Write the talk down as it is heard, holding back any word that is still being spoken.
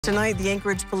Tonight, the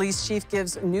Anchorage police chief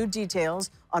gives new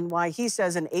details on why he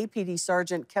says an APD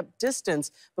sergeant kept distance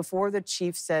before the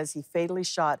chief says he fatally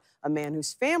shot a man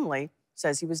whose family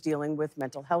says he was dealing with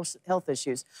mental health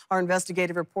issues. Our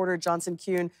investigative reporter, Johnson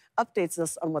Kuhn, updates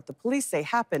us on what the police say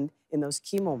happened in those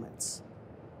key moments.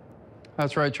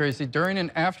 That's right, Tracy. During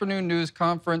an afternoon news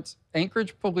conference,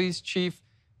 Anchorage Police Chief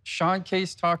Sean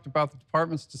Case talked about the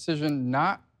department's decision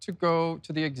not to go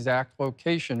to the exact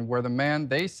location where the man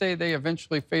they say they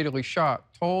eventually fatally shot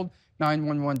told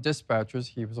 911 dispatchers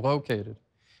he was located.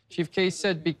 Chief Case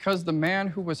said because the man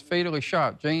who was fatally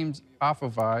shot, James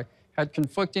Afavai, had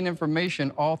conflicting information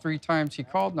all 3 times he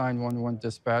called 911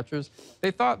 dispatchers,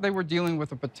 they thought they were dealing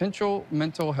with a potential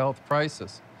mental health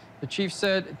crisis. The chief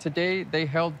said today they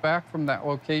held back from that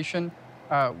location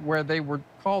where they were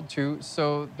called to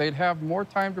so they'd have more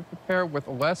time to prepare with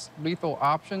less lethal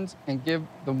options and give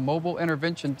the mobile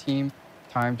intervention team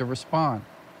time to respond.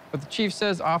 But the chief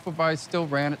says Afavai still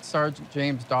ran at Sergeant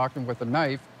James Dawkins with a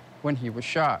knife when he was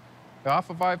shot. The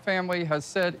Afavai family has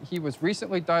said he was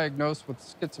recently diagnosed with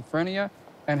schizophrenia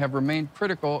and have remained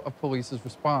critical of police's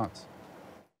response.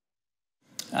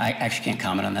 I actually can't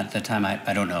comment on that at the time.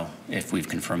 I don't know if we've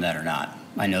confirmed that or not.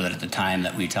 I know that at the time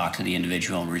that we talked to the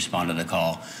individual and responded to the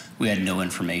call, we had no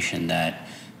information that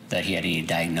he had any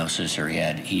diagnosis or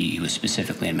he was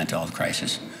specifically in mental health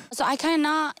crisis. So I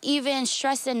cannot even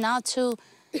stress enough to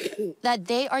that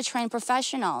they are trained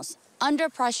professionals. Under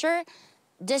pressure,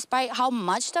 despite how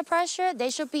much the pressure, they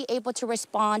should be able to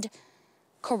respond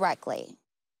correctly.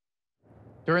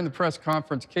 During the press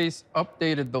conference, Case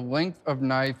updated the length of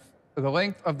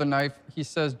the knife he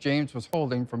says James was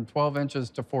holding from 12 inches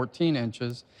to 14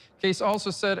 inches. Case also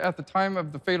said at the time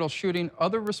of the fatal shooting,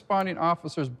 other responding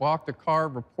officers blocked a car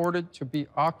reported to be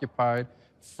occupied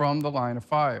from the line of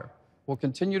fire. We'll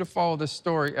continue to follow this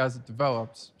story as it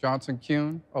develops. Johnson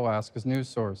Kuhn, Alaska's news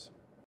source.